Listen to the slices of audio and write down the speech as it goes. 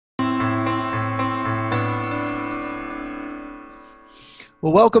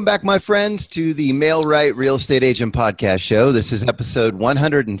Well, welcome back, my friends, to the Mail Right Real Estate Agent Podcast Show. This is episode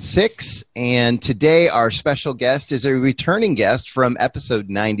 106, and today our special guest is a returning guest from episode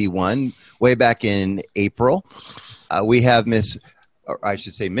 91, way back in April. We have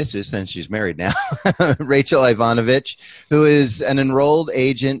Mrs., since she's married now, Rachel Ivanovich, who is an enrolled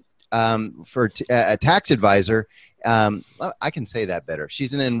agent for a tax advisor. I can say that better.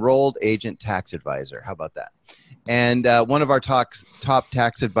 She's an enrolled agent tax advisor. How about that? And one of our top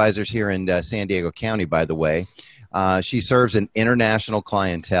tax advisors here in San Diego County, by the way. She serves an international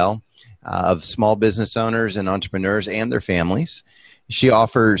clientele of small business owners and entrepreneurs and their families. She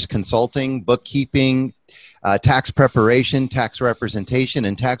offers consulting, bookkeeping, tax preparation, tax representation,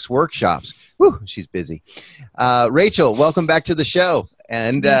 and tax workshops. Whew, she's busy. Rachel, welcome back to the show.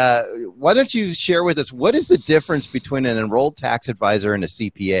 And why don't you share with us, what is the difference between an enrolled tax advisor and a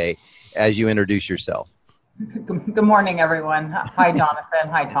CPA as you introduce yourself? Good morning, everyone. Hi, Jonathan.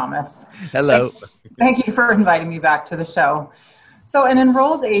 Hi, Thomas. Hello. Thank you for inviting me back to the show. So an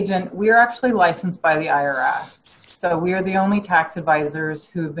enrolled agent, we are actually licensed by the IRS. So we are the only tax advisors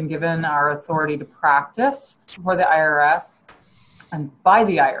who've been given our authority to practice for the IRS and by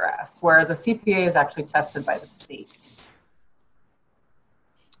the IRS, whereas a CPA is actually tested by the state.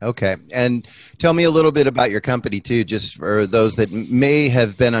 Okay. And tell me a little bit about your company too, just for those that may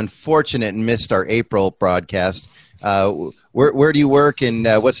have been unfortunate and missed our April broadcast. Where do you work, and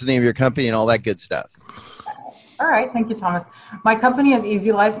what's the name of your company and all that good stuff? All right. Thank you, Thomas. My company is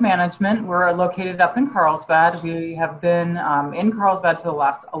Easy Life Management. We're located up in Carlsbad. We have been in Carlsbad for the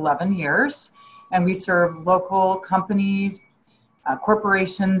last 11 years, and we serve local companies,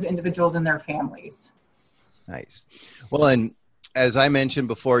 corporations, individuals, and their families. Nice. Well, and as I mentioned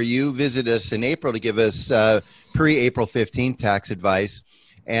before, you visited us in April to give us pre-April 15th tax advice.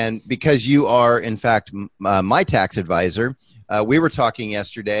 And because you are, in fact, my tax advisor, we were talking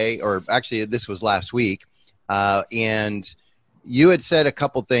yesterday, or actually this was last week, and you had said a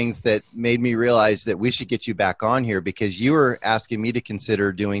couple things that made me realize that we should get you back on here, because you were asking me to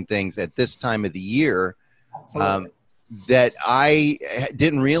consider doing things at this time of the year that I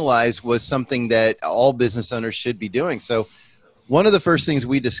didn't realize was something that all business owners should be doing. So one of the first things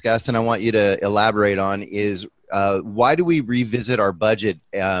we discussed, and I want you to elaborate on, is why do we revisit our budget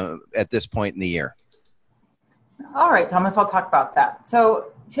at this point in the year? All right, Thomas, I'll talk about that.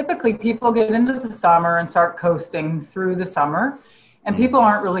 So typically people get into the summer and start coasting through the summer, and people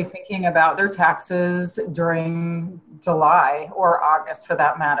aren't really thinking about their taxes during July or August for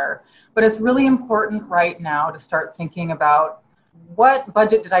that matter. But it's really important right now to start thinking about, what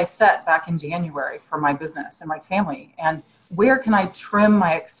budget did I set back in January for my business and my family? And where can I trim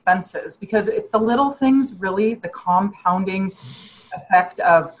my expenses? Because it's the little things, really, the compounding effect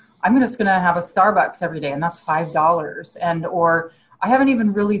of, I'm just going to have a Starbucks every day, and that's $5. Or I haven't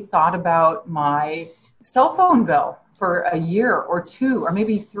even really thought about my cell phone bill for a year or two, or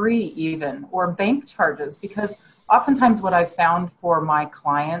maybe 3 even, or bank charges. Because oftentimes what I've found for my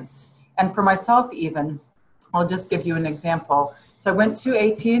clients, and for myself even, I'll just give you an example. So I went to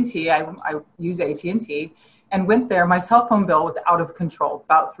AT&T, I use AT&T, and went there. My cell phone bill was out of control,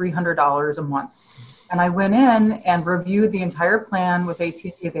 about $300 a month. And I went in and reviewed the entire plan with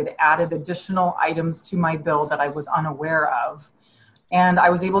AT&T. They'd added additional items to my bill that I was unaware of. And I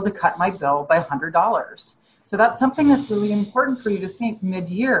was able to cut my bill by $100. So that's something that's really important for you to think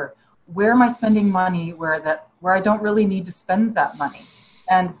mid-year. Where am I spending money where I don't really need to spend that money?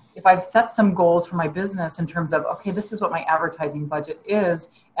 And if I've set some goals for my business in terms of, okay, this is what my advertising budget is,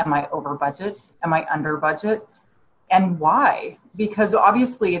 am I over budget? Am I under budget? And why? Because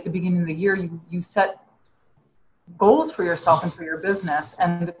obviously at the beginning of the year, you set goals for yourself and for your business.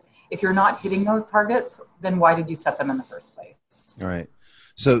 And if you're not hitting those targets, then why did you set them in the first place? All right.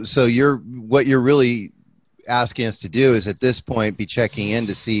 So what you're really asking us to do is at this point be checking in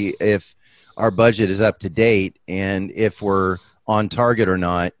to see if our budget is up to date and if we're on target or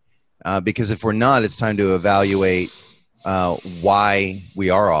not. Because if we're not, it's time to evaluate why we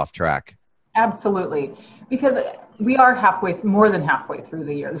are off track. Absolutely. Because we are more than halfway through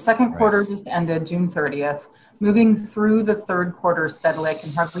the year. The second quarter just ended June 30th. Moving through the third quarter steadily, I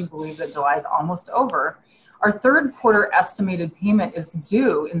can hardly believe that July is almost over. Our third quarter estimated payment is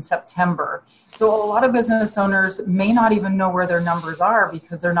due in September. So a lot of business owners may not even know where their numbers are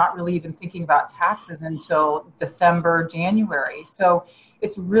because they're not really even thinking about taxes until December, January. So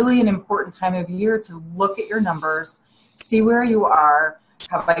it's really an important time of year to look at your numbers, see where you are.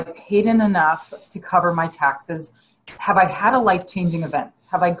 Have I paid in enough to cover my taxes? Have I had a life-changing event?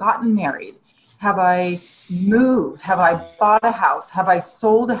 Have I gotten married? Have I moved? Have I bought a house? Have I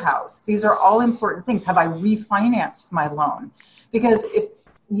sold a house? These are all important things. Have I refinanced my loan? Because if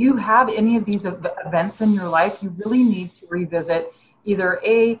you have any of these events in your life, you really need to revisit either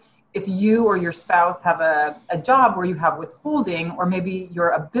if you or your spouse have a job where you have withholding, or maybe you're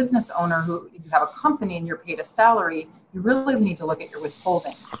a business owner who you have a company and you're paid a salary, you really need to look at your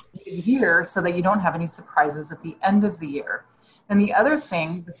withholding year so that you don't have any surprises at the end of the year. And the other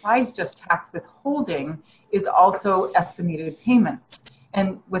thing, besides just tax withholding, is also estimated payments.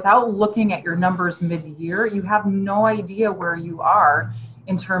 And without looking at your numbers mid-year, you have no idea where you are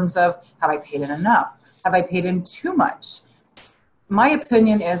in terms of, have I paid in enough? Have I paid in too much? My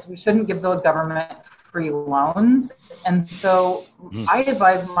opinion is we shouldn't give the government free loans. And so I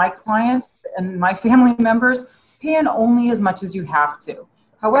advise my clients and my family members, pay in only as much as you have to.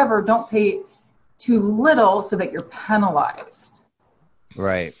 However, don't pay too little so that you're penalized.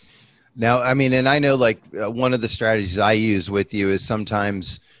 Right. Now, I mean, and I know like one of the strategies I use with you is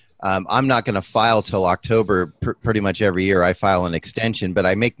sometimes I'm not going to file till October pretty much every year. I file an extension, but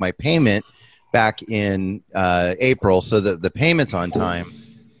I make my payment back in April so that the payment's on time.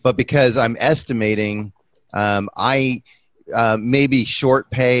 But because I'm estimating, I maybe short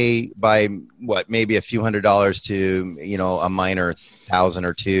pay by maybe a few $100s to, a minor 1,000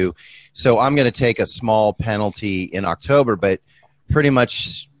 or two. So I'm going to take a small penalty in October, but pretty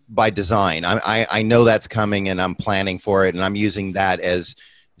much by design. I know that's coming and I'm planning for it. And I'm using that as,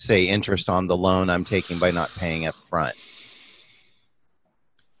 say, interest on the loan I'm taking by not paying up front.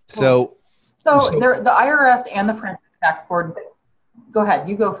 So the IRS and the franchise tax board, go ahead.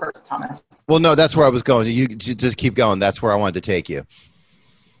 You go first, Thomas. Well, no, that's where I was going. You just keep going. That's where I wanted to take you.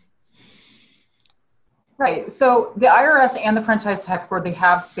 Right. So the IRS and the franchise tax board, they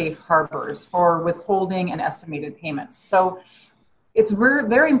have safe harbors for withholding and estimated payments. So it's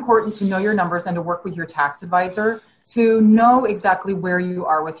very important to know your numbers and to work with your tax advisor to know exactly where you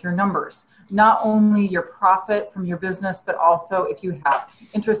are with your numbers. Not only your profit from your business, but also if you have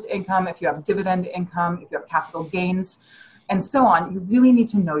interest income, if you have dividend income, if you have capital gains, and so on. You really need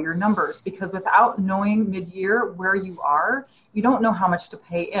to know your numbers, because without knowing mid-year where you are, you don't know how much to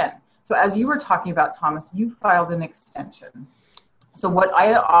pay in. So as you were talking about, Thomas, you filed an extension. So what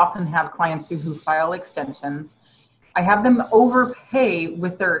I often have clients do who file extensions, I have them overpay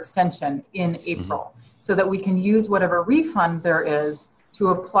with their extension in April so that we can use whatever refund there is to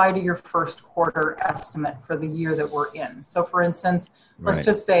apply to your first quarter estimate for the year that we're in. So for instance, let's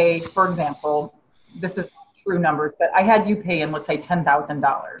just say, for example, this is true numbers, but I had you pay in, let's say,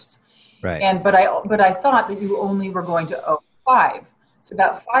 $10,000. Right. But I thought that you only were going to owe $5,000. So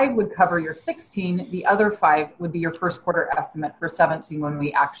that $5,000 would cover your 16. The other $5,000 would be your first quarter estimate for 17 when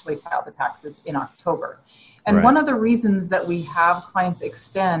we actually file the taxes in October. And one of the reasons that we have clients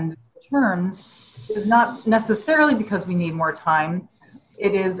extend returns is not necessarily because we need more time.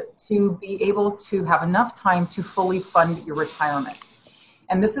 It is to be able to have enough time to fully fund your retirement.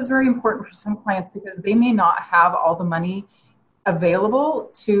 And this is very important for some clients because they may not have all the money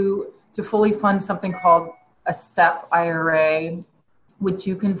available to fully fund something called a SEP IRA, which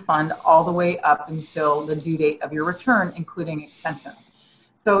you can fund all the way up until the due date of your return, including extensions.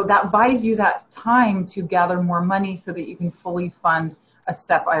 So that buys you that time to gather more money so that you can fully fund a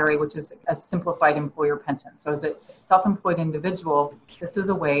SEP IRA, which is a simplified employer pension. So as a self-employed individual, this is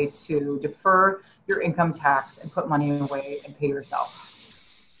a way to defer your income tax and put money away and pay yourself.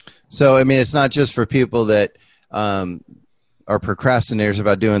 So, I mean, it's not just for people that are procrastinators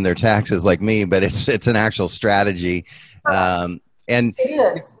about doing their taxes like me, but it's an actual strategy. And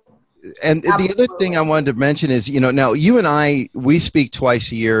it is. And Absolutely. The other thing I wanted to mention is, now you and I, we speak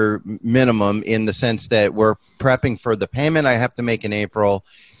twice a year minimum, in the sense that we're prepping for the payment I have to make in April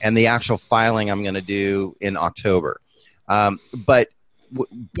and the actual filing I'm going to do in October. But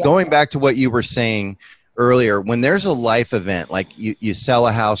going back to what you were saying earlier, when there's a life event, like you sell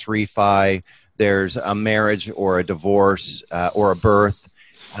a house, refi, there's a marriage or a divorce or a birth,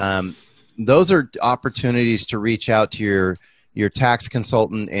 those are opportunities to reach out to your tax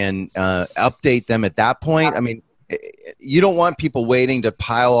consultant and update them at that point. I mean, you don't want people waiting to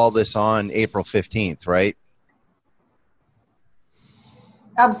pile all this on April 15th, right?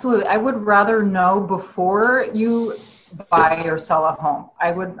 Absolutely. I would rather know before you buy or sell a home.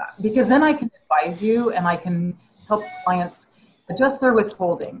 Because then I can advise you and I can help clients adjust their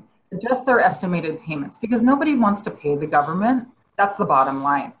withholding, adjust their estimated payments, because nobody wants to pay the government. That's the bottom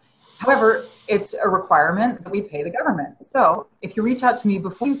line. However, it's a requirement that we pay the government. So if you reach out to me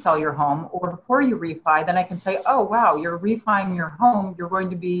before you sell your home or before you refi, then I can say, oh, wow, you're refining your home. You're going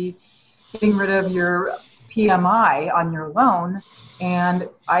to be getting rid of your PMI on your loan. and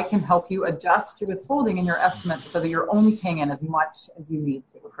I can help you adjust your withholding and your estimates so that you're only paying in as much as you need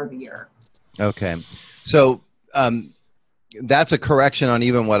to for the year. Okay. So that's a correction on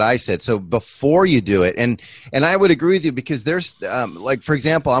even what I said. So before you do it, and I would agree with you, because there's like, for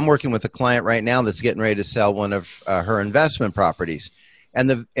example, I'm working with a client right now that's getting ready to sell one of her investment properties. And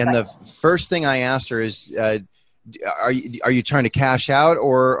the first thing I asked her is, are you trying to cash out,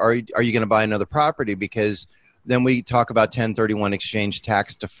 or are you going to buy another property? Because then we talk about 1031 exchange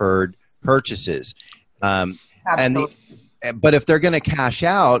tax deferred purchases. Absolutely. But if they're going to cash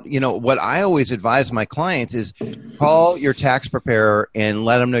out, what I always advise my clients is call your tax preparer and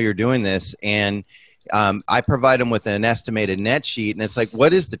let them know you're doing this. And I provide them with an estimated net sheet. And it's like,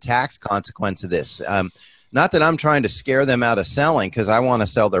 what is the tax consequence of this? Not that I'm trying to scare them out of selling, because I want to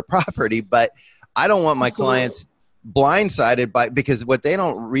sell their property, but I don't want my clients blindsided because what they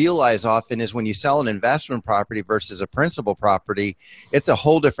don't realize often is when you sell an investment property versus a principal property, it's a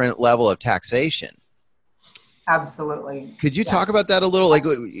whole different level of taxation. Absolutely. Could you talk about that a little? Like,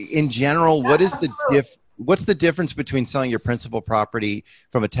 in general, what's the difference between selling your principal property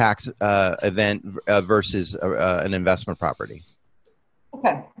from a tax event versus an investment property?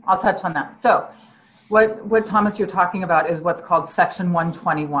 Okay, I'll touch on that. So what Thomas, you're talking about is what's called Section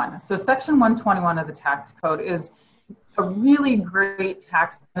 121. So Section 121 of the tax code is a really great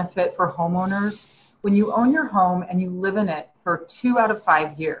tax benefit for homeowners when you own your home and you live in it for 2 out of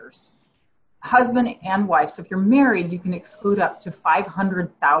 5 years. Husband and wife. So if you're married, you can exclude up to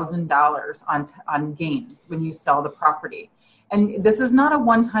 $500,000 on gains when you sell the property. And this is not a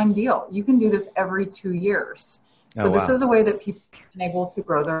one-time deal. You can do this every 2 years. So this is a way that people have been able to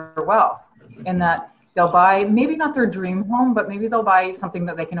grow their wealth, in that they'll buy, maybe not their dream home, but maybe they'll buy something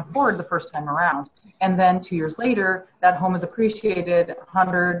that they can afford the first time around. And then 2 years later, that home is appreciated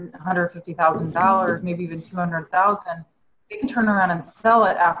 $150,000, maybe even $200,000. They can turn around and sell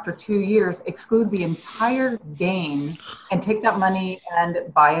it after 2 years, exclude the entire gain, and take that money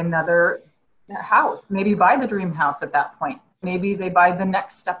and buy another house. Maybe buy the dream house at that point. Maybe they buy the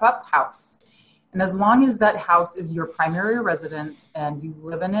next step up house. And as long as that house is your primary residence and you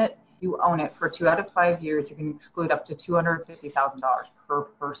live in it, you own it for 2 out of 5 years, you can exclude up to $250,000 per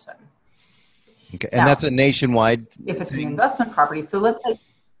person. Okay, and now, that's a nationwide if it's an investment property. So let's say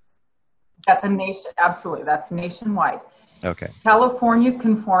that's absolutely, that's nationwide. Okay. California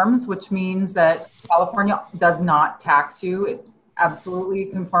conforms, which means that California does not tax you. It absolutely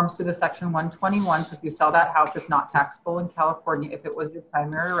conforms to the Section 121. So if you sell that house, it's not taxable in California if it was your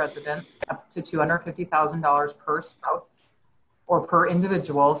primary residence, up to $250,000 per spouse or per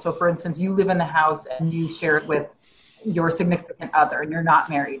individual. So for instance, you live in the house and you share it with your significant other and you're not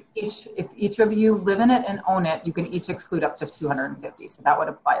married. If each of you live in it and own it, you can each exclude up to $250,000. So that would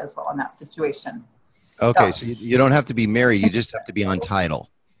apply as well in that situation. Okay, so you don't have to be married; you just have to be on title.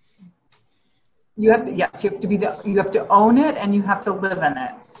 You have to, yes, you have to own it and you have to live in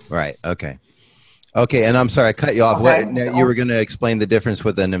it. Right. Okay. Okay, and I'm sorry I cut you off. Okay. You were going to explain the difference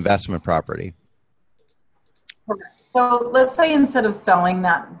with an investment property. Okay. So let's say instead of selling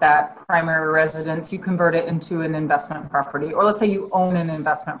that primary residence, you convert it into an investment property, or let's say you own an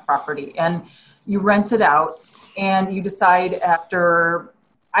investment property and you rent it out, and you decide after,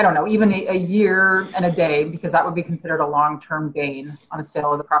 I don't know, even a year and a day, because that would be considered a long-term gain on a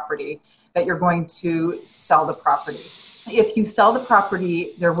sale of the property, that you're going to sell the property. If you sell the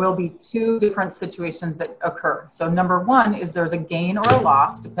property, there will be 2 different situations that occur. So number 1 is there's a gain or a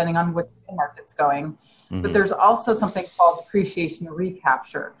loss, depending on which the market's going. Mm-hmm. But there's also something called depreciation or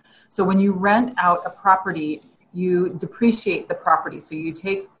recapture. So when you rent out a property, you depreciate the property. So you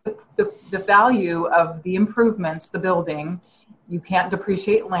take the value of the improvements, the building, you can't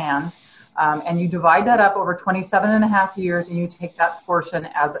depreciate land, and you divide that up over 27 and a half years, and you take that portion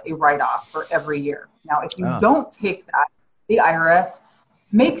as a write-off for every year. Now, if you don't take that, the IRS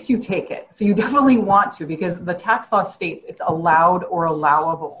makes you take it. So you definitely want to, because the tax law states it's allowed or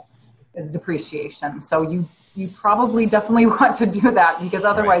allowable as depreciation. So you probably definitely want to do that, because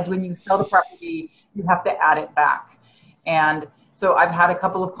otherwise when you sell the property, you have to add it back. And so I've had a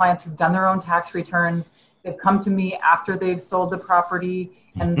couple of clients who've done their own tax returns. They've come to me after they've sold the property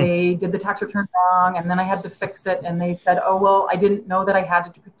and they did the tax return wrong, and then I had to fix it. And they said, oh, well, I didn't know that I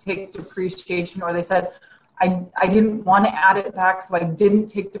had to take depreciation. Or they said, I didn't want to add it back, so I didn't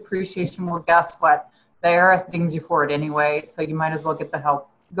take depreciation. Well, guess what? The IRS dings you for it anyway, so you might as well get the help.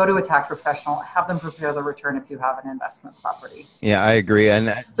 Go to a tax professional, have them prepare the return if you have an investment property. Yeah, I agree.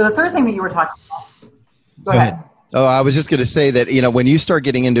 And so the third thing that you were talking about, go ahead. Oh, I was just going to say that, when you start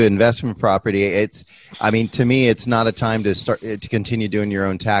getting into investment property, to me, it's not a time to continue doing your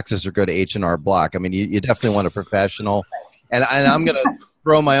own taxes or go to H&R Block. I mean, you definitely want a professional. And I'm going to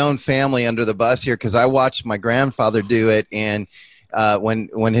throw my own family under the bus here because I watched my grandfather do it. And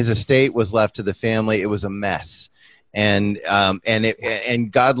when his estate was left to the family, it was a mess. And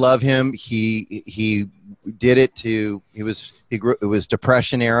God love him. He did it it was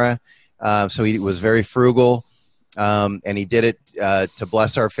Depression era. So he was very frugal. And he did it to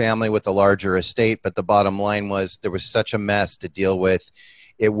bless our family with a larger estate. But the bottom line was there was such a mess to deal with.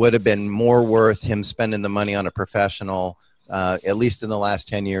 It would have been more worth him spending the money on a professional, at least in the last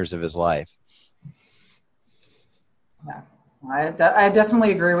 10 years of his life. Yeah, I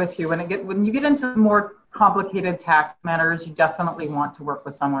definitely agree with you. When you get into more complicated tax matters, you definitely want to work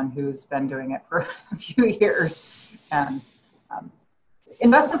with someone who's been doing it for a few years. And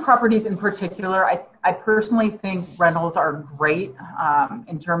investment properties in particular, I personally think rentals are great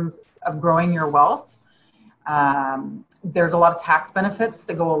in terms of growing your wealth. There's a lot of tax benefits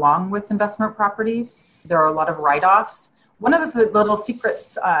that go along with investment properties. There are a lot of write-offs. One of the little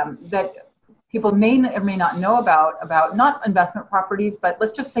secrets that people may or may not know about not investment properties, but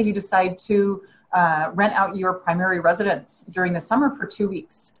let's just say you decide to rent out your primary residence during the summer for 2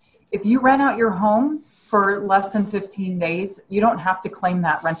 weeks. If you rent out your home for less than 15 days, you don't have to claim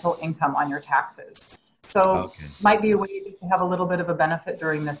that rental income on your taxes. So might be a way just to have a little bit of a benefit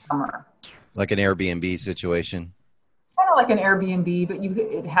during the summer. Like an Airbnb situation? Kind of like an Airbnb, but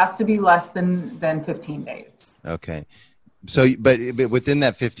it has to be less than 15 days. Okay. So, but within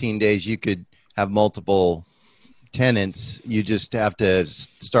that 15 days, you could have multiple tenants. You just have to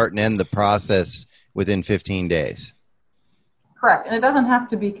start and end the process within 15 days. Correct. And it doesn't have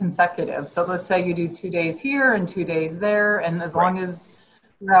to be consecutive. So let's say you do 2 days here and 2 days there. And as long as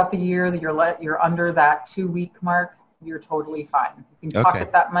throughout the year that you're under that 2-week mark, you're totally fine. You can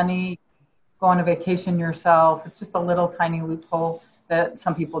pocket that money, go on a vacation yourself. It's just a little tiny loophole that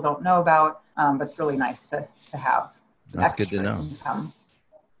some people don't know about, but it's really nice to have. That's good to know. Income.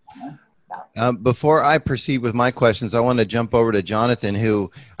 Before I proceed with my questions, I want to jump over to Jonathan,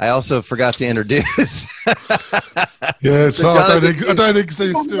 who I also forgot to introduce. Yeah, so I don't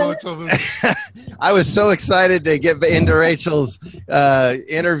exist, do I, Thomas? I was so excited to get into Rachel's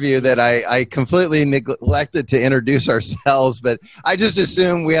interview that I completely neglected to introduce ourselves, but I just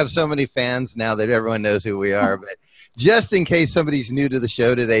assume we have so many fans now that everyone knows who we are. But just in case somebody's new to the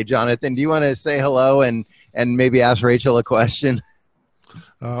show today, Jonathan, do you want to say hello and maybe ask Rachel a question?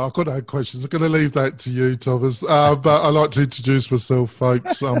 I've got no questions. I'm going to leave that to you, Thomas. But I'd like to introduce myself,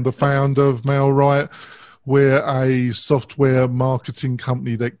 folks. I'm the founder of MailRight. We're a software marketing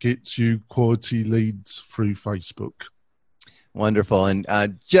company that gets you quality leads through Facebook. Wonderful. And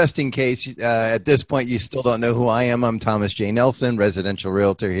just in case at this point you still don't know who I am, I'm Thomas J. Nelson, residential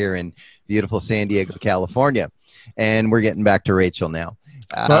realtor here in beautiful San Diego, California. And we're getting back to Rachel now.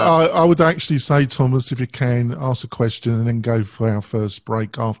 But I would actually say, Thomas, if you can, ask a question and then go for our first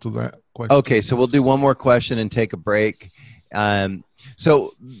break after that question. Okay, so we'll do one more question and take a break.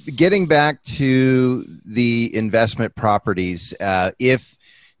 So getting back to the investment properties, if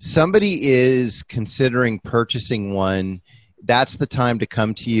somebody is considering purchasing one, that's the time to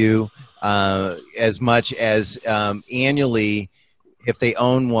come to you, as much as annually if they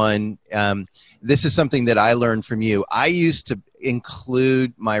own one. This is something that I learned from you. I used to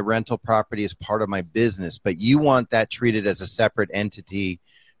include my rental property as part of my business, but you want that treated as a separate entity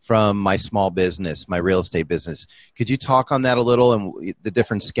from my small business, my real estate business. Could you talk on that a little and the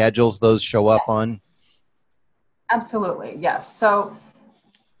different schedules those show up on? Absolutely, yes. So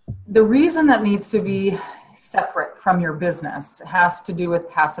the reason that needs to be separate from your business has to do with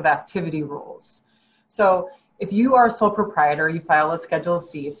passive activity rules. So if you are a sole proprietor, you file a Schedule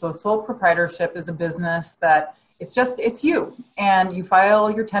C. So a sole proprietorship is a business that it's you, and you file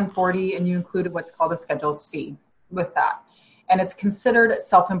your 1040 and you include what's called a Schedule C with that. And it's considered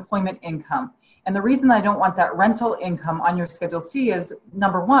self-employment income. And the reason I don't want that rental income on your Schedule C is,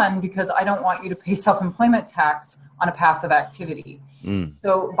 number one, because I don't want you to pay self-employment tax on a passive activity.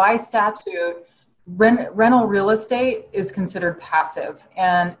 So by statute, rental real estate is considered passive.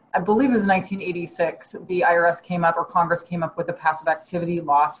 And I believe it was 1986, the IRS came up, or Congress came up with the passive activity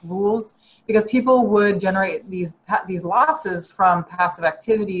loss rules, because people would generate these losses from passive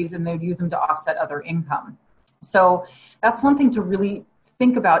activities and they would use them to offset other income. So that's one thing to really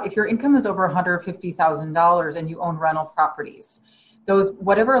think about. If your income is over $150,000 and you own rental properties, those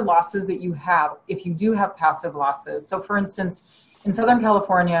whatever losses that you have, if you do have passive losses. So for instance, in Southern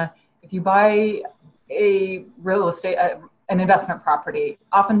California, if you buy a real estate, an investment property,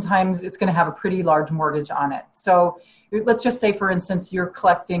 oftentimes it's going to have a pretty large mortgage on it. So let's just say, for instance, you're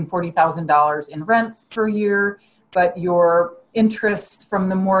collecting $40,000 in rents per year, but your interest from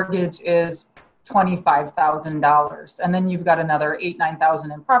the mortgage is $25,000. And then you've got another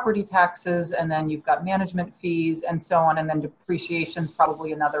 $8,000-9,000 in property taxes, and then you've got management fees and so on. And then depreciation's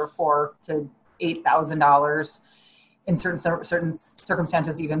probably another $4,000 to $8,000. In certain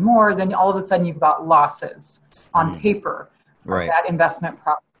circumstances, even more. Then all of a sudden you've got losses on paper for that investment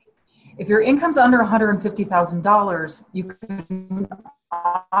property. If your income's under $150,000, you can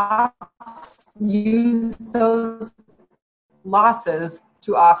use those losses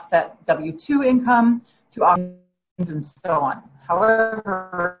to offset W-2 income, to offset and so on.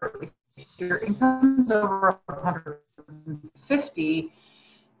 However, if your income's over 150,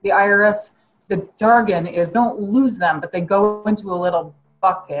 the IRS, the jargon is don't lose them, but they go into a little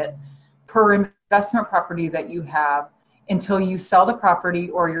bucket per investment property that you have until you sell the property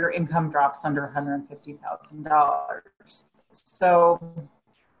or your income drops under $150,000. So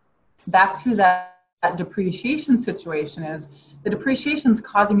back to that depreciation situation is the depreciation is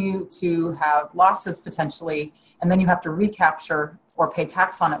causing you to have losses potentially, and then you have to recapture or pay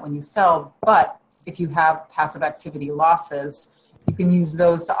tax on it when you sell. But if you have passive activity losses, you can use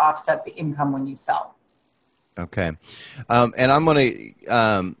those to offset the income when you sell. Okay. And I'm going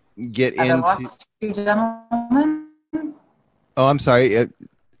to get into... I lost you, gentlemen. Oh, I'm sorry.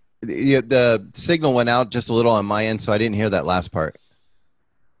 The signal went out just a little on my end, so I didn't hear that last part.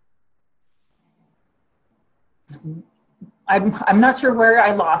 I'm not sure where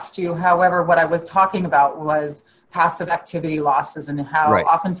I lost you. However, what I was talking about was passive activity losses and how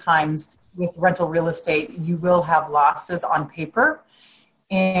oftentimes with rental real estate, you will have losses on paper.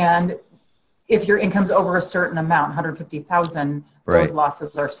 And if your income's over a certain amount, 150,000, those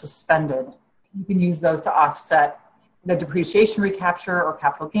losses are suspended. You can use those to offset the depreciation recapture or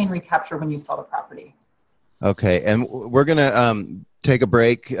capital gain recapture when you sell the property. Okay. And we're going to take a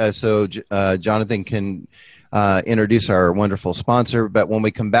break so Jonathan can introduce our wonderful sponsor. But when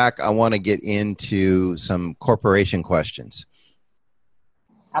we come back, I want to get into some corporation questions.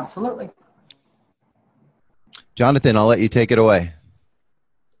 Absolutely. Jonathan, I'll let you take it away.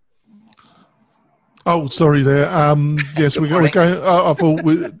 Oh, sorry there. Yes, we're going. I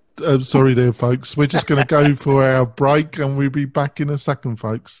thought. Sorry there, folks. We're just going to go for our break, and we'll be back in a second,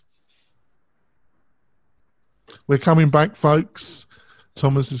 folks. We're coming back, folks.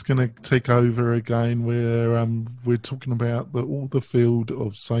 Thomas is going to take over again. We're talking about all the field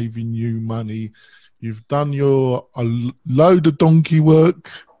of saving you money. You've done a load of donkey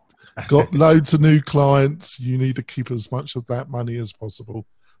work, got loads of new clients. You need to keep as much of that money as possible.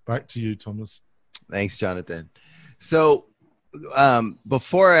 Back to you, Thomas. Thanks, Jonathan. So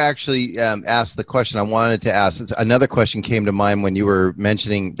before I actually asked the question, I wanted to ask, another question came to mind when you were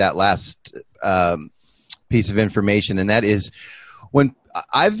mentioning that last piece of information, and that is when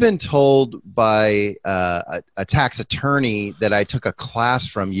I've been told by a tax attorney that I took a class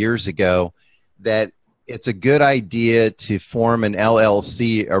from years ago that it's a good idea to form an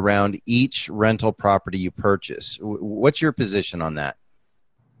LLC around each rental property you purchase. What's your position on that?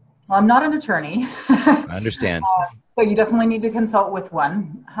 Well, I'm not an attorney. I understand. So you definitely need to consult with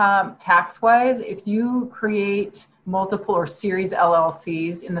one. Tax-wise, if you create multiple or series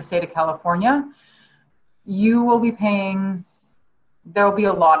LLCs in the state of California, you will be paying, there'll be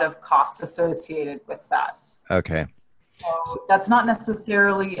a lot of costs associated with that. Okay. So that's not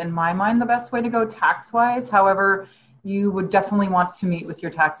necessarily, in my mind, the best way to go tax-wise. However, you would definitely want to meet with your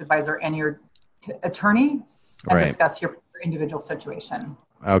tax advisor and your attorney and discuss your individual situation.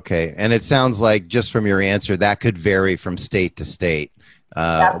 Okay. And it sounds like just from your answer, that could vary from state to state.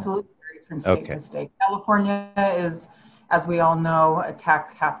 Absolutely varies from state to state. California is, as we all know, a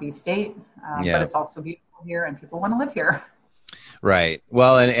tax-happy state, but it's also beautiful here and people want to live here. Right.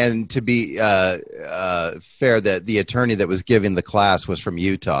 Well, and to be fair, that the attorney that was giving the class was from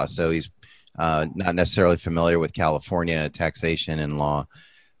Utah, so he's not necessarily familiar with California taxation and law.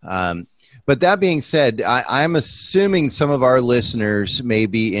 But that being said, I'm assuming some of our listeners may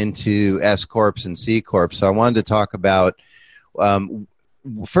be into S Corps and C Corps. So I wanted to talk about,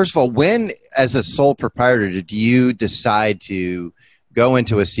 first of all, when as a sole proprietor do you decide to go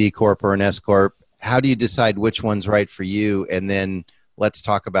into a C Corp or an S Corp? How do you decide which one's right for you? And then let's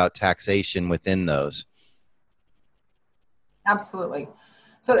talk about taxation within those. Absolutely.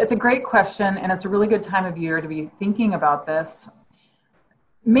 So it's a great question, and it's a really good time of year to be thinking about this.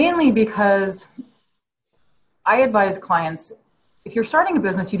 Mainly because I advise clients, if you're starting a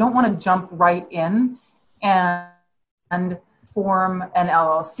business, you don't want to jump right in and form an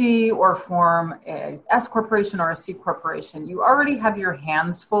LLC or form a S corporation or a C corporation. You already have your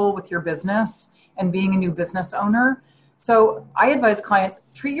hands full with your business and being a new business owner. So I advise clients,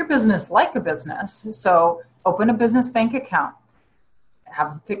 treat your business like a business. So open a business bank account,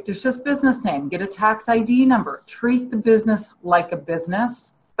 have a fictitious business name, get a tax ID number, treat the business like a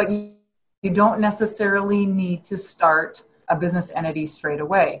business, but you don't necessarily need to start a business entity straight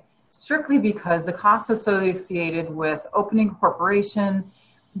away, strictly because the costs associated with opening a corporation,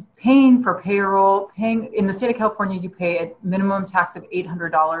 paying for payroll, paying in the state of California, you pay a minimum tax of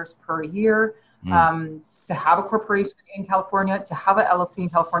 $800 per year. To have a corporation in California, to have an LLC in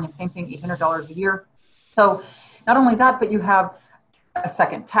California, same thing, $800 a year. So not only that, but you have a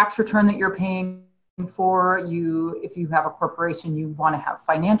second tax return that you're paying for. If you have a corporation, you want to have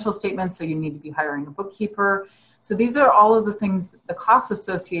financial statements, so you need to be hiring a bookkeeper. So these are all of the things, the costs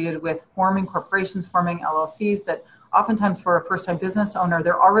associated with forming corporations, forming LLCs, that oftentimes for a first-time business owner,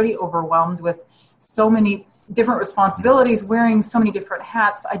 they're already overwhelmed with so many different responsibilities, wearing so many different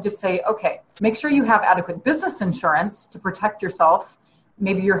hats. I just say, okay, make sure you have adequate business insurance to protect yourself.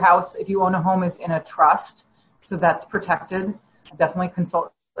 Maybe your house, if you own a home, is in a trust, so that's protected. Definitely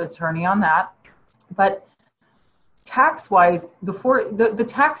consult an attorney on that. But tax-wise, before the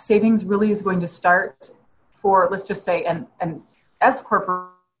tax savings really is going to start for, let's just say, an S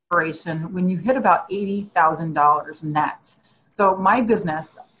corporation when you hit about $80,000 net. So my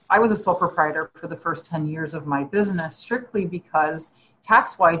business, I was a sole proprietor for the first 10 years of my business, strictly because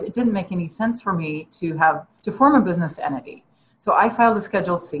tax-wise, it didn't make any sense for me to form a business entity. So I filed a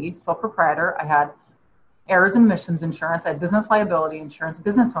Schedule C, sole proprietor. I had errors and omissions insurance, I had business liability insurance,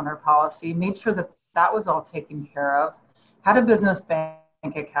 business owner policy, made sure that that was all taken care of, had a business bank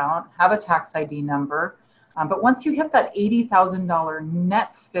account, have a tax ID number. But once you hit that $80,000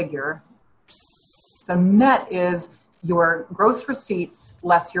 net figure, so net is your gross receipts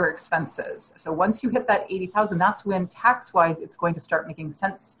less your expenses. So once you hit that 80,000, that's when tax-wise it's going to start making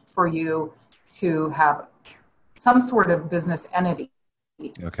sense for you to have some sort of business entity.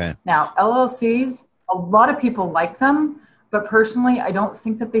 Okay. Now, LLCs, a lot of people like them, but personally, I don't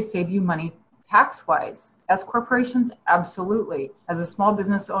think that they save you money tax-wise. S corporations, absolutely. As a small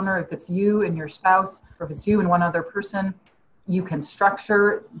business owner, if it's you and your spouse, or if it's you and one other person, you can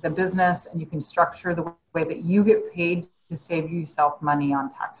structure the business and you can structure the way that you get paid to save yourself money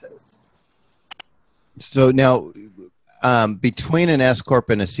on taxes. So now, between an S corp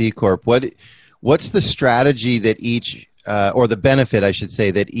and a C corp, what's the strategy that each, or the benefit, I should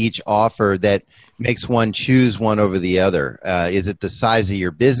say, that each offer that makes one choose one over the other? Is it the size of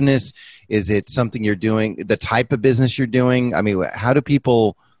your business? Is it something you're doing, the type of business you're doing? I mean, how do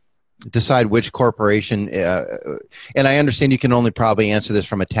people decide which corporation? And I understand you can only probably answer this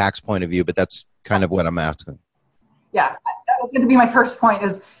from a tax point of view, but that's kind of what I'm asking. Yeah, that was going to be my first point,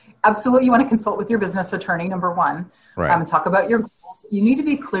 is absolutely you want to consult with your business attorney, number one. Right. Talk about your goals. You need to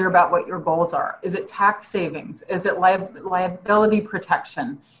be clear about what your goals are. Is it tax savings? Is it liability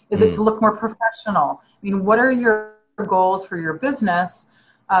protection? Is it to look more professional? I mean, what are your goals for your business?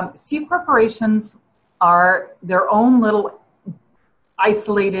 C corporations are their own little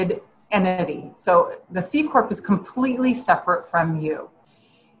isolated entity. So the C corp is completely separate from you.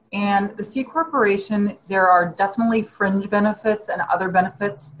 And the C corporation, there are definitely fringe benefits and other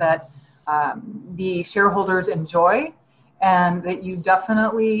benefits that the shareholders enjoy, and that you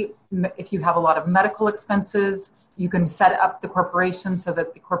definitely, if you have a lot of medical expenses, you can set up the corporation so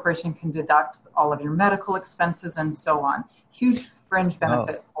that the corporation can deduct all of your medical expenses and so on. Huge fringe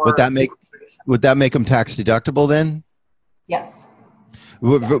benefit for would that make them tax deductible then? Yes.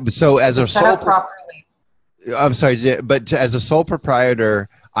 So as a set sole up properly. I'm sorry, but as a sole proprietor,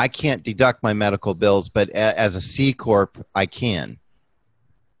 I can't deduct my medical bills, but as a C corp, I can.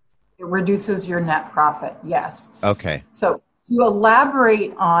 It reduces your net profit. Yes. Okay. So you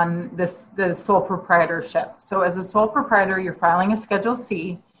elaborate on this, the sole proprietorship. So as a sole proprietor, you're filing a Schedule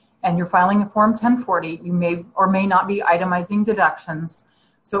C and you're filing a Form 1040. You may or may not be itemizing deductions.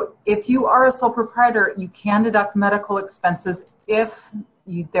 So if you are a sole proprietor, you can deduct medical expenses if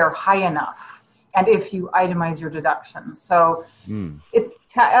they're high enough, and if you itemize your deductions. So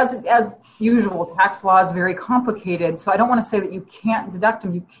as usual, tax law is very complicated. So I don't want to say that you can't deduct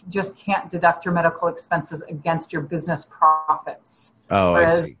them. You just can't deduct your medical expenses against your business profits. Oh,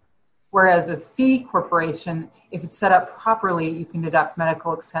 I see. Whereas a C corporation, if it's set up properly, you can deduct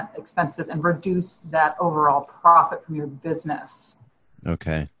medical expenses and reduce that overall profit from your business.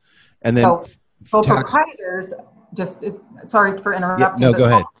 Okay. And then so proprietors, sorry for interrupting. No, go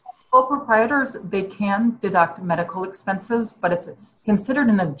ahead. Sole proprietors, they can deduct medical expenses, but it's considered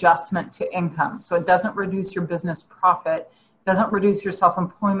an adjustment to income. So it doesn't reduce your business profit, doesn't reduce your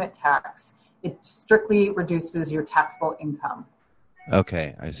self-employment tax. It strictly reduces your taxable income.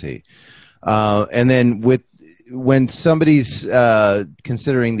 Okay, I see. And then when somebody's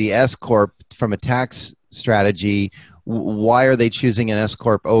considering the S corp from a tax strategy, why are they choosing an S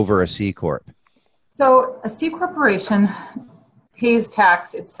corp over a C corp? So a C corporation pays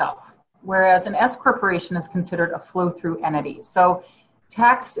tax itself, whereas an S corporation is considered a flow-through entity. So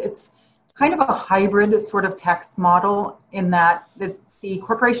taxed, it's kind of a hybrid sort of tax model in that the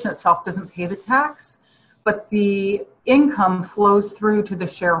corporation itself doesn't pay the tax, but the income flows through to the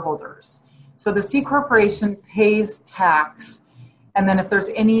shareholders. So the C corporation pays tax, and then if there's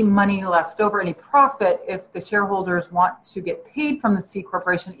any money left over, any profit, if the shareholders want to get paid from the C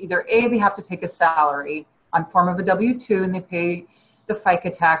corporation, either A, they have to take a salary on form of a W-2 and they pay the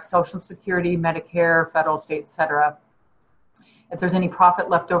FICA tax, Social Security, Medicare, federal, state, et cetera. If there's any profit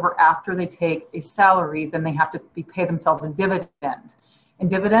left over after they take a salary, then they have to pay themselves a dividend. And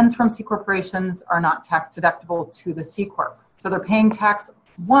dividends from C corporations are not tax deductible to the C corp. So they're paying tax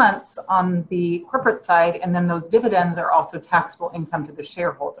once on the corporate side, and then those dividends are also taxable income to the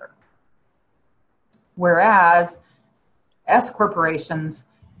shareholder. Whereas S corporations,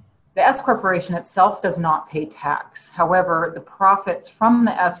 the S corporation itself does not pay tax. However, the profits from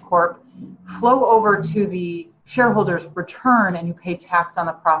the S corp flow over to the shareholders' return, and you pay tax on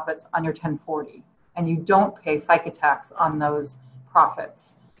the profits on your 1040, and you don't pay FICA tax on those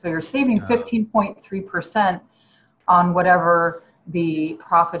profits. So you're saving 15.3% on whatever the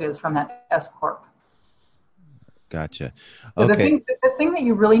profit is from that S corp. Gotcha. Okay. So the thing that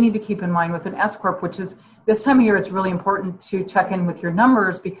you really need to keep in mind with an S corp, which is this time of year, it's really important to check in with your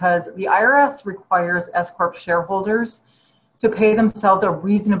numbers because the IRS requires S corp shareholders to pay themselves a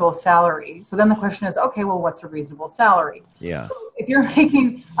reasonable salary. So then the question is, okay, well, what's a reasonable salary? Yeah. So if you're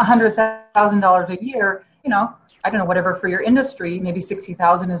making $100,000 a year, I don't know, whatever for your industry, maybe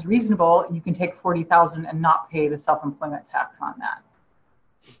 60,000 is reasonable. You can take 40,000 and not pay the self-employment tax on that.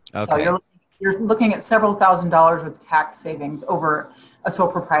 Okay. So you're looking at several $1,000s with tax savings over a sole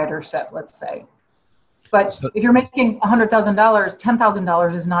proprietorship, let's say. But if you're making $100,000,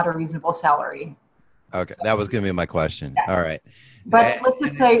 $10,000 is not a reasonable salary. Okay, that was going to be my question. Yeah. All right. But let's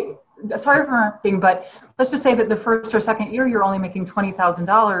just say, sorry for interrupting, but let's just say that the first or second year you're only making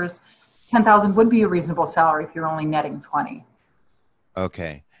 $20,000. 10,000 would be a reasonable salary if you're only netting 20.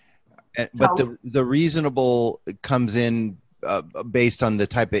 Okay. But the reasonable comes in based on the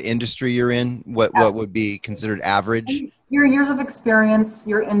type of industry you're in. What would be considered average? Your years of experience,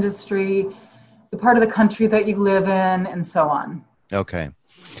 your industry, the part of the country that you live in, and so on. Okay.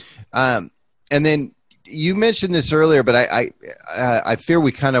 And then you mentioned this earlier, but I fear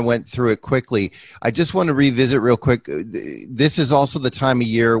we kind of went through it quickly. I just want to revisit real quick. This is also the time of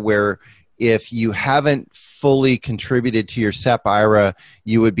year where if you haven't fully contributed to your SEP IRA,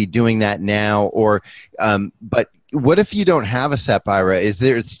 you would be doing that now. But what if you don't have a SEP IRA? Is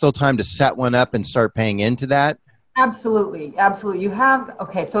there still time to set one up and start paying into that? Absolutely. Absolutely.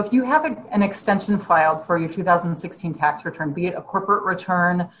 So if you have an extension filed for your 2016 tax return, be it a corporate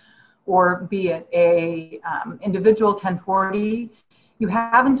return or be it a individual 1040, you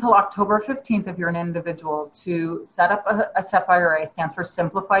have until October 15th if you're an individual to set up a SEP IRA, stands for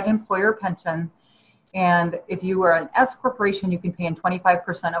Simplified Employer Pension. And if you are an S corporation, you can pay in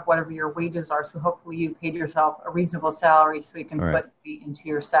 25% of whatever your wages are. So hopefully you paid yourself a reasonable salary so you can put it into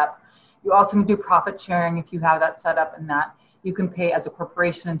your SEP. You also can do profit sharing if you have that set up, and that you can pay as a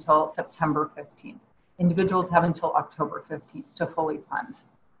corporation until September 15th. Individuals have until October 15th to fully fund.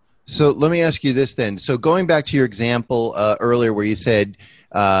 So let me ask you this then. So going back to your example earlier where you said,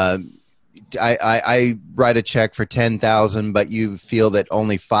 I write a check for $10,000, but you feel that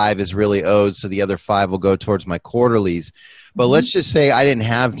only $5 is really owed, so the other $5 will go towards my quarterlies. But let's just say I didn't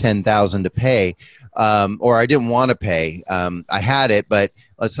have $10,000 to pay, or I didn't want to pay. I had it, but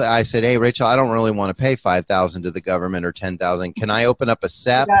let's say I said, "Hey, Rachel, I don't really want to pay $5,000 to the government or $10,000. Can I open up a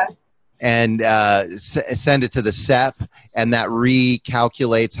SEP?" Yes. And send it to the SEP, and that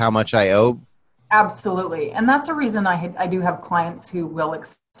recalculates how much I owe? Absolutely. And that's a reason I do have clients who will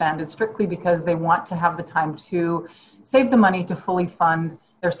extend it strictly because they want to have the time to save the money to fully fund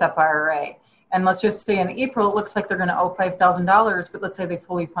their SEP IRA. And let's just say in April, it looks like they're going to owe $5,000, but let's say they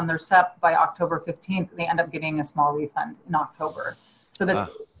fully fund their SEP by October 15th, they end up getting a small refund in October. So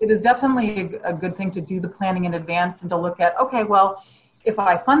it is definitely a good thing to do the planning in advance and to look at, okay, well, if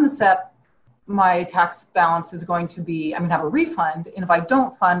I fund the SEP, my tax balance is going to be, I'm going to have a refund. And if I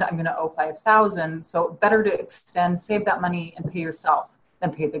don't fund, I'm going to owe $5,000. So better to extend, save that money and pay yourself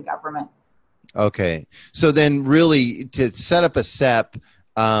than pay the government. Okay. So then really to set up a SEP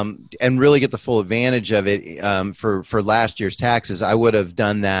and really get the full advantage of it for last year's taxes, I would have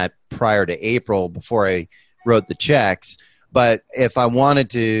done that prior to April before I wrote the checks. But if I wanted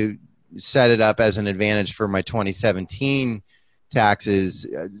to set it up as an advantage for my 2017 taxes,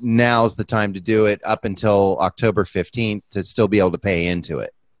 now's the time to do it up until October 15th to still be able to pay into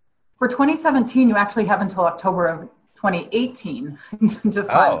it. For 2017, you actually have until October of 2018 to fund.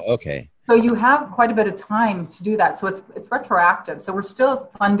 Oh, okay. So you have quite a bit of time to do that. So it's retroactive. So we're still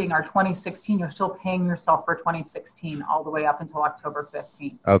funding our 2016. You're still paying yourself for 2016 all the way up until October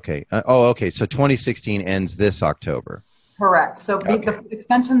 15th. Okay. Okay. So 2016 ends this October. Correct. So the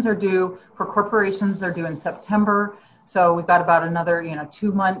extensions are due for corporations. They're due in September. So we've got about another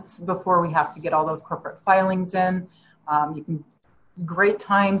 2 months before we have to get all those corporate filings in. Great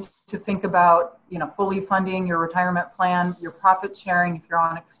time to think about fully funding your retirement plan, your profit sharing if you're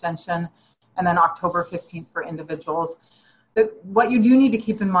on extension, and then October 15th for individuals. But what you do need to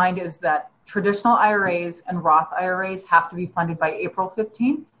keep in mind is that traditional IRAs and Roth IRAs have to be funded by April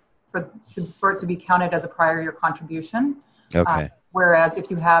 15th for it to be counted as a prior year contribution. Okay. Whereas if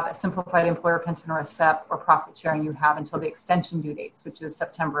you have a simplified employer pension or a SEP or profit sharing, you have until the extension due dates, which is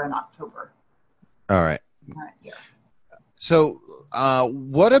September and October. All right. Yeah. So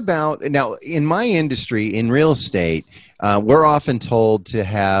what about now in my industry, in real estate, we're often told to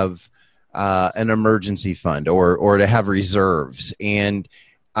have an emergency fund or to have reserves. And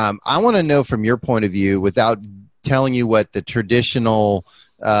I want to know from your point of view, without telling you what the traditional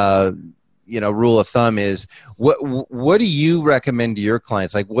rule of thumb is, what do you recommend to your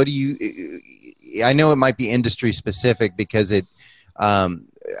clients? Like, what do you, I know it might be industry specific because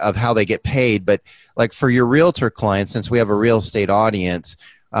of how they get paid, but like for your realtor clients, since we have a real estate audience,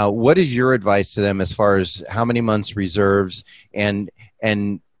 what is your advice to them as far as how many months reserves and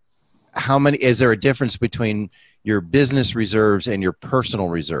how many, is there a difference between your business reserves and your personal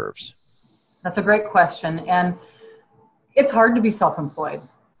reserves? That's a great question. And it's hard to be self-employed.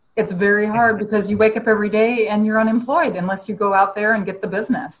 It's very hard because you wake up every day and you're unemployed unless you go out there and get the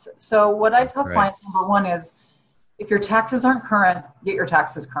business. So what I tell clients, number one, is if your taxes aren't current, get your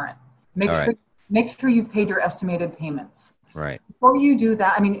taxes current. Make sure you've paid your estimated payments. Right. Before you do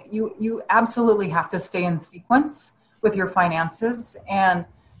that, I mean, you absolutely have to stay in sequence with your finances. And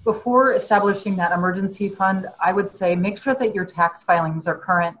before establishing that emergency fund, I would say make sure that your tax filings are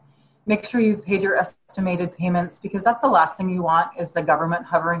current. Make sure you've paid your estimated payments, because that's the last thing you want is the government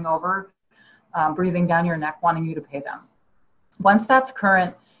hovering over, breathing down your neck, wanting you to pay them. Once that's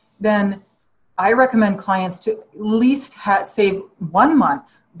current, then I recommend clients to at least save 1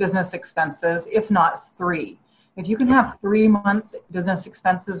 month business expenses, if not 3. If you can have 3 months business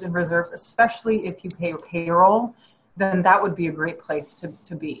expenses in reserves, especially if you pay payroll, then that would be a great place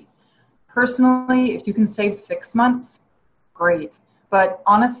to be. Personally, if you can save 6 months, great. But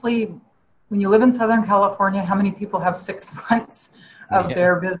honestly, when you live in Southern California, how many people have 6 months of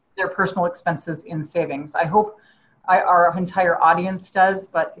their personal expenses in savings? I hope our entire audience does,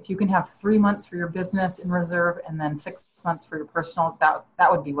 but if you can have 3 months for your business in reserve and then 6 months for your personal, that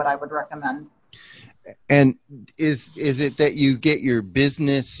would be what I would recommend. And is it that you get your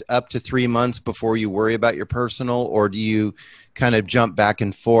business up to 3 months before you worry about your personal, or do you kind of jump back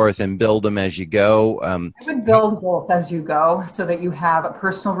and forth and build them as you go? I would build both as you go so that you have a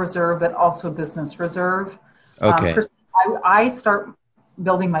personal reserve, but also a business reserve. Okay. I start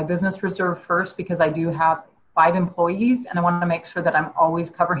building my business reserve first because I do have 5 employees and I want to make sure that I'm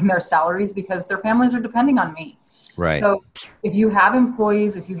always covering their salaries because their families are depending on me. Right. So if you have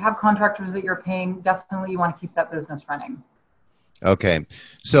employees, if you have contractors that you're paying, definitely you want to keep that business running. Okay.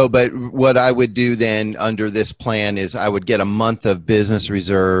 So, but what I would do then under this plan is I would get a month of business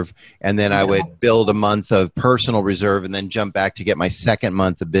reserve, and then I would build a month of personal reserve, and then jump back to get my second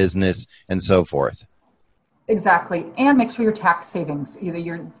month of business and so forth. Exactly. And make sure your tax savings, either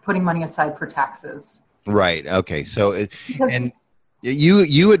you're putting money aside for taxes. Right. Okay. So, and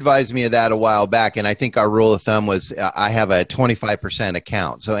you advised me of that a while back, and I think our rule of thumb was I have a 25%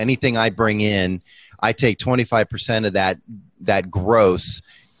 account. So anything I bring in, I take 25% of that gross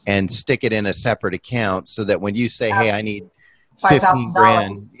and stick it in a separate account so that when you say, hey, I need 15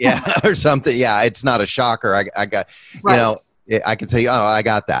 grand, or something. Yeah. It's not a shocker. I got, I can say, oh, I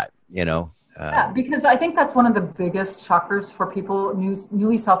got that, Yeah, because I think that's one of the biggest shockers for people,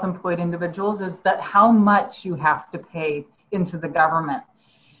 newly self-employed individuals, is that how much you have to pay into the government.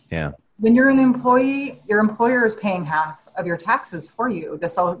 Yeah. When you're an employee, your employer is paying half of your taxes for you, the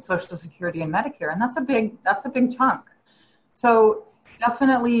Social Security and Medicare, and that's a big chunk. So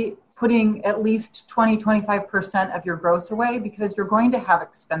definitely putting at least 20-25% of your gross away, because you're going to have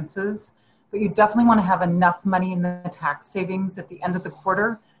expenses, but you definitely want to have enough money in the tax savings at the end of the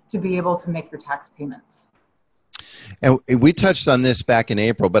quarter to be able to make your tax payments. And we touched on this back in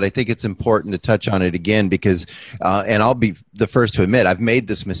April, but I think it's important to touch on it again because, and I'll be the first to admit, I've made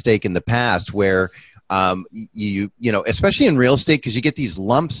this mistake in the past where you know, especially in real estate, because you get these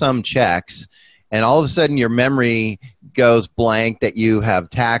lump sum checks, and all of a sudden your memory goes blank that you have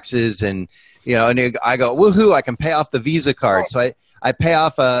taxes, and you know, and I go, woohoo! I can pay off the Visa card. So I pay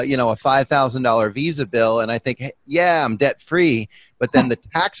off a $5,000 Visa bill, and I think, hey, yeah, I'm debt free. But then the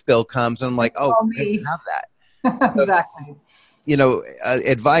tax bill comes, and I'm like, oh, I didn't have that. Exactly. So, you know,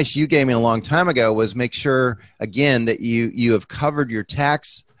 advice you gave me a long time ago was make sure, again, that you have covered your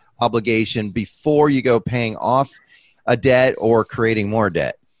tax obligation before you go paying off a debt or creating more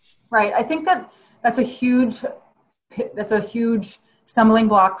debt. Right. I think that's a huge stumbling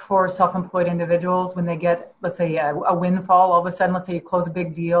block for self-employed individuals when they get, let's say, a windfall. All of a sudden, let's say you close a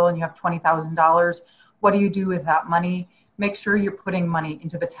big deal and you have $20,000. What do you do with that money? Make sure you're putting money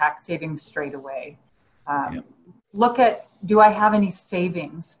into the tax savings straight away. Look at, do I have any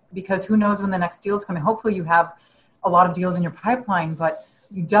savings? Because who knows when the next deal is coming. Hopefully you have a lot of deals in your pipeline, but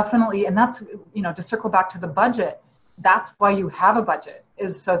you definitely, and that's, you know, to circle back to the budget, that's why you have a budget,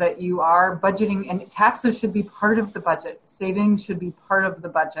 is so that you are budgeting, and taxes should be part of the budget. Savings should be part of the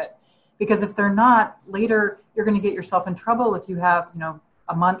budget, because if they're not, later you're going to get yourself in trouble if you have, you know,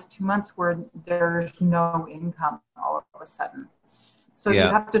 a month, 2 months where there's no income all of a sudden. So you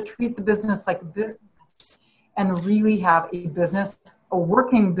have to treat the business like a business and really have a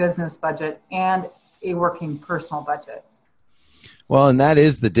working business budget and a working personal budget. Well, and that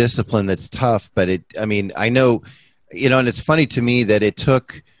is the discipline that's tough, but I know, you know, and it's funny to me that it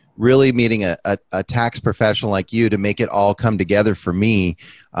took really meeting a tax professional like you to make it all come together for me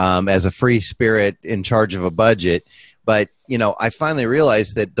as a free spirit in charge of a budget. But, you know, I finally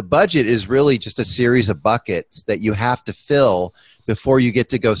realized that the budget is really just a series of buckets that you have to fill before you get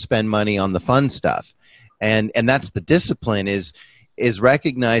to go spend money on the fun stuff. And that's the discipline, is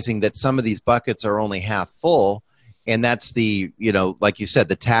recognizing that some of these buckets are only half full. And that's the, you know, like you said,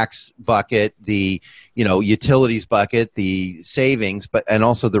 the tax bucket, the, you know, utilities bucket, the savings, and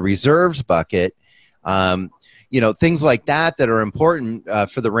also the reserves bucket, you know, things like that are important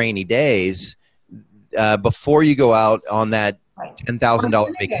for the rainy days before you go out on that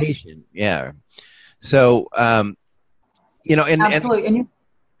 $10,000 vacation. Yeah. So, you know, absolutely. And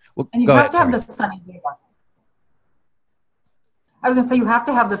you have to have the sunny day bucket. I was going to say, you have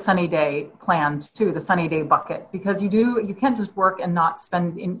to have the sunny day planned too, the sunny day bucket, because you can't just work and not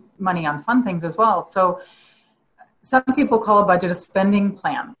spend money on fun things as well. So some people call a budget a spending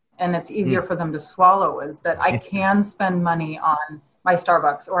plan, and it's easier for them to swallow, is that I can spend money on my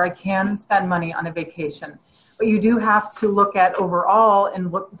Starbucks, or I can spend money on a vacation. But you do have to look at overall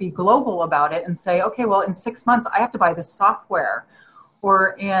and be global about it and say, okay, well, in 6 months, I have to buy this software,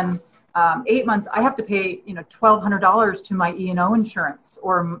 or in 8 months, I have to pay, you know, $1,200 to my E&O insurance,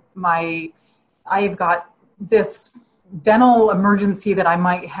 or I've got this dental emergency that I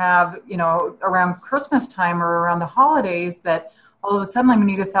might have, you know, around Christmas time or around the holidays, that all of a sudden I'm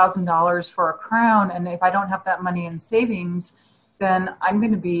going to need $1,000 for a crown. And if I don't have that money in savings, then I'm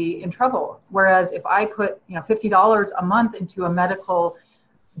going to be in trouble. Whereas if I put, you know, $50 a month into a medical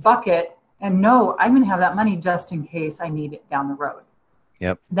bucket and know I'm going to have that money just in case I need it down the road.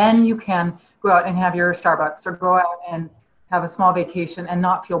 Yep. Then you can go out and have your Starbucks, or go out and have a small vacation and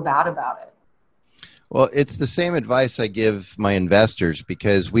not feel bad about it. Well, it's the same advice I give my investors,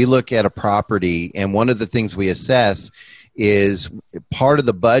 because we look at a property, and one of the things we assess is part of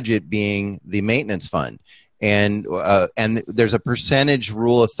the budget being the maintenance fund. And there's a percentage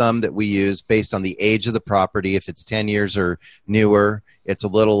rule of thumb that we use based on the age of the property. If it's 10 years or newer, it's a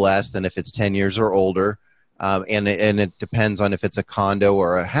little less than if it's 10 years or older. And it depends on if it's a condo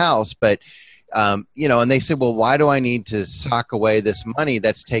or a house. But, you know, and they say, well, why do I need to sock away this money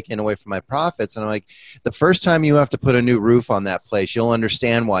that's taken away from my profits? And I'm like, the first time you have to put a new roof on that place, you'll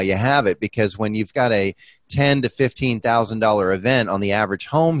understand why you have it. Because when you've got a $10,000 to $15,000 event on the average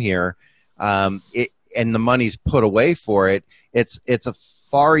home here, and the money's put away for it, it's a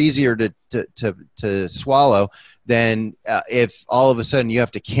far easier to swallow than if all of a sudden you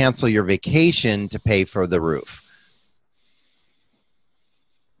have to cancel your vacation to pay for the roof.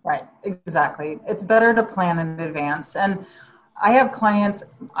 Right, exactly. It's better to plan in advance. And I have clients,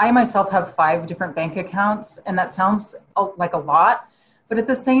 I myself have 5 different bank accounts, and that sounds like a lot, but at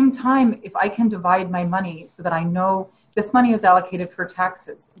the same time, if I can divide my money so that I know this money is allocated for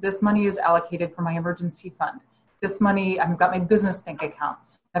taxes, this money is allocated for my emergency fund, this money, I've got my business bank account,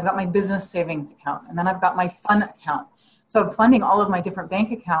 I've got my business savings account, and then I've got my fun account. So I'm funding all of my different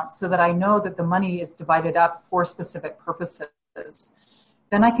bank accounts so that I know that the money is divided up for specific purposes.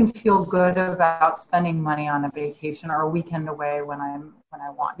 Then I can feel good about spending money on a vacation or a weekend away when I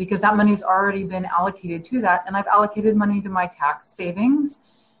want, because that money's already been allocated to that, and I've allocated money to my tax savings,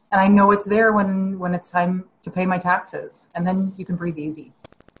 And I know it's there when it's time to pay my taxes. And then you can breathe easy.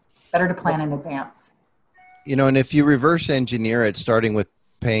 Better to plan in advance. You know, and if you reverse engineer it, starting with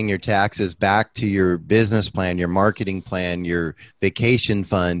paying your taxes back to your business plan, your marketing plan, your vacation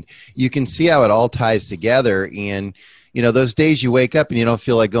fund, you can see how it all ties together. And, you know, those days you wake up and you don't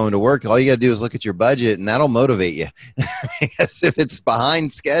feel like going to work, all you got to do is look at your budget and that'll motivate you. Because if it's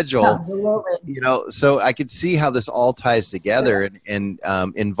behind schedule, Absolutely. you know, so I could see how this all ties together and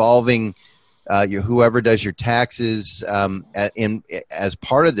involving whoever does your taxes as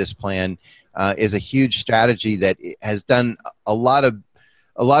part of this plan is a huge strategy that has done a lot of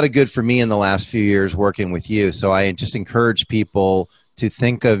good for me in the last few years working with you. So I just encourage people to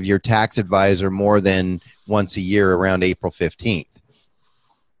think of your tax advisor more than once a year around April 15th.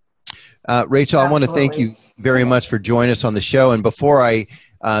 Rachel, Absolutely. I want to thank you very much for joining us on the show. And before I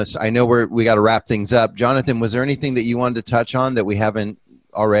know we got to wrap things up. Jonathan, was there anything that you wanted to touch on that we haven't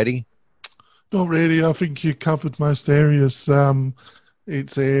already? Not really. I think you covered most areas.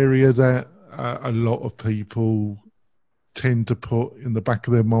 It's an area that a lot of people tend to put in the back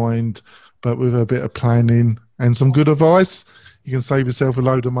of their mind, but with a bit of planning and some good advice, you can save yourself a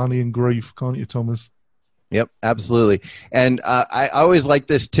load of money and grief, can't you, Thomas? Yep, absolutely. And I always like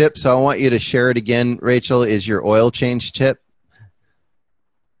this tip, so I want you to share it again, Rachel, is your oil change tip.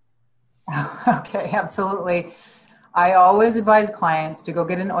 Okay, absolutely. I always advise clients to go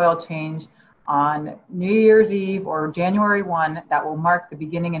get an oil change on New Year's Eve or January 1. That will mark the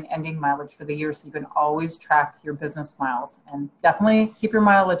beginning and ending mileage for the year, so you can always track your business miles. And definitely keep your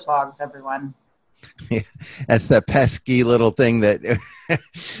mileage logs, everyone. Yeah, that's that pesky little thing that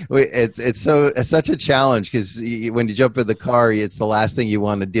it's such a challenge, because when you jump in the car, it's the last thing you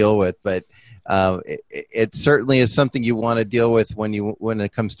want to deal with. But it certainly is something you want to deal with when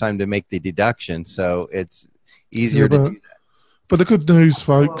it comes time to make the deduction. So it's easier to do that. But the good news,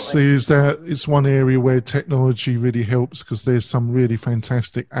 folks, Absolutely. is that it's one area where technology really helps, because there's some really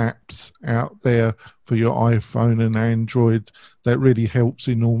fantastic apps out there for your iPhone and Android that really helps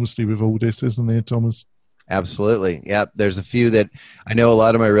enormously with all this, isn't there, Thomas? Absolutely. Yeah. There's a few that I know a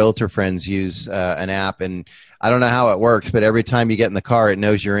lot of my realtor friends use an app, and I don't know how it works, but every time you get in the car, it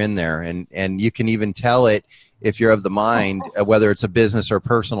knows you're in there, and you can even tell it if you're of the mind, whether it's a business or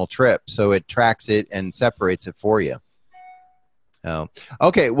personal trip. So it tracks it and separates it for you. Oh,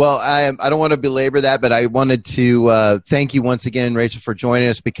 okay. Well, I don't want to belabor that, but I wanted to thank you once again, Rachel, for joining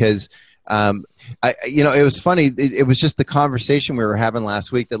us, because it was funny. It was just the conversation we were having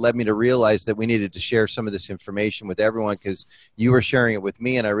last week that led me to realize that we needed to share some of this information with everyone, because you were sharing it with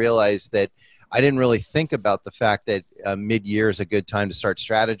me, and I realized that I didn't really think about the fact that mid-year is a good time to start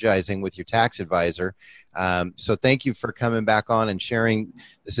strategizing with your tax advisor. So thank you for coming back on and sharing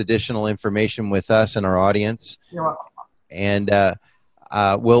this additional information with us and our audience. You're welcome. And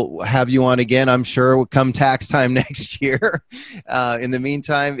we'll have you on again, I'm sure, come tax time next year. In the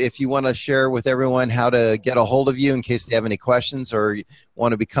meantime, if you want to share with everyone how to get a hold of you in case they have any questions or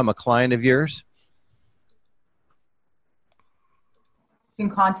want to become a client of yours. You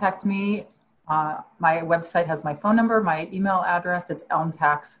can contact me. My website has my phone number, my email address. It's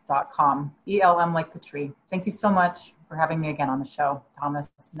elmtax.com. ELM like the tree. Thank you so much for having me again on the show, Thomas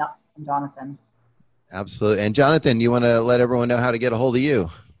and Jonathan. Absolutely. And Jonathan, you want to let everyone know how to get a hold of you?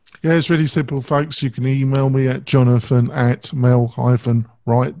 Yeah, it's really simple, folks. You can email me at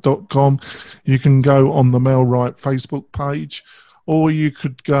jonathan@mel-wright.com. You can go on the Mel Wright Facebook page, or you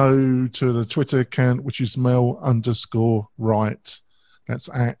could go to the Twitter account, which is Mel_Wright. That's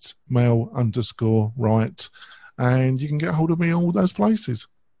at Mel_Wright. And you can get hold of me on all those places.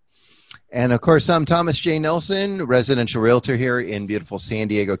 And of course, I'm Thomas J. Nelson, residential realtor here in beautiful San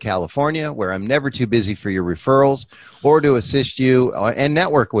Diego, California, where I'm never too busy for your referrals or to assist you and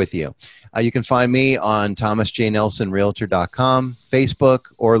network with you. You can find me on thomasjnelsonrealtor.com, Facebook,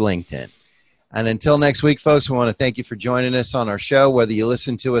 or LinkedIn. And until next week, folks, we want to thank you for joining us on our show, whether you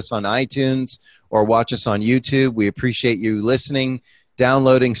listen to us on iTunes or watch us on YouTube. We appreciate you listening,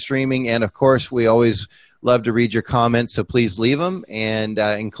 downloading, streaming, and of course, we always love to read your comments, so please leave them, and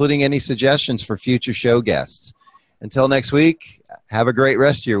including any suggestions for future show guests. Until next week, have a great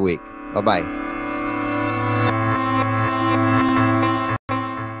rest of your week. Bye-bye.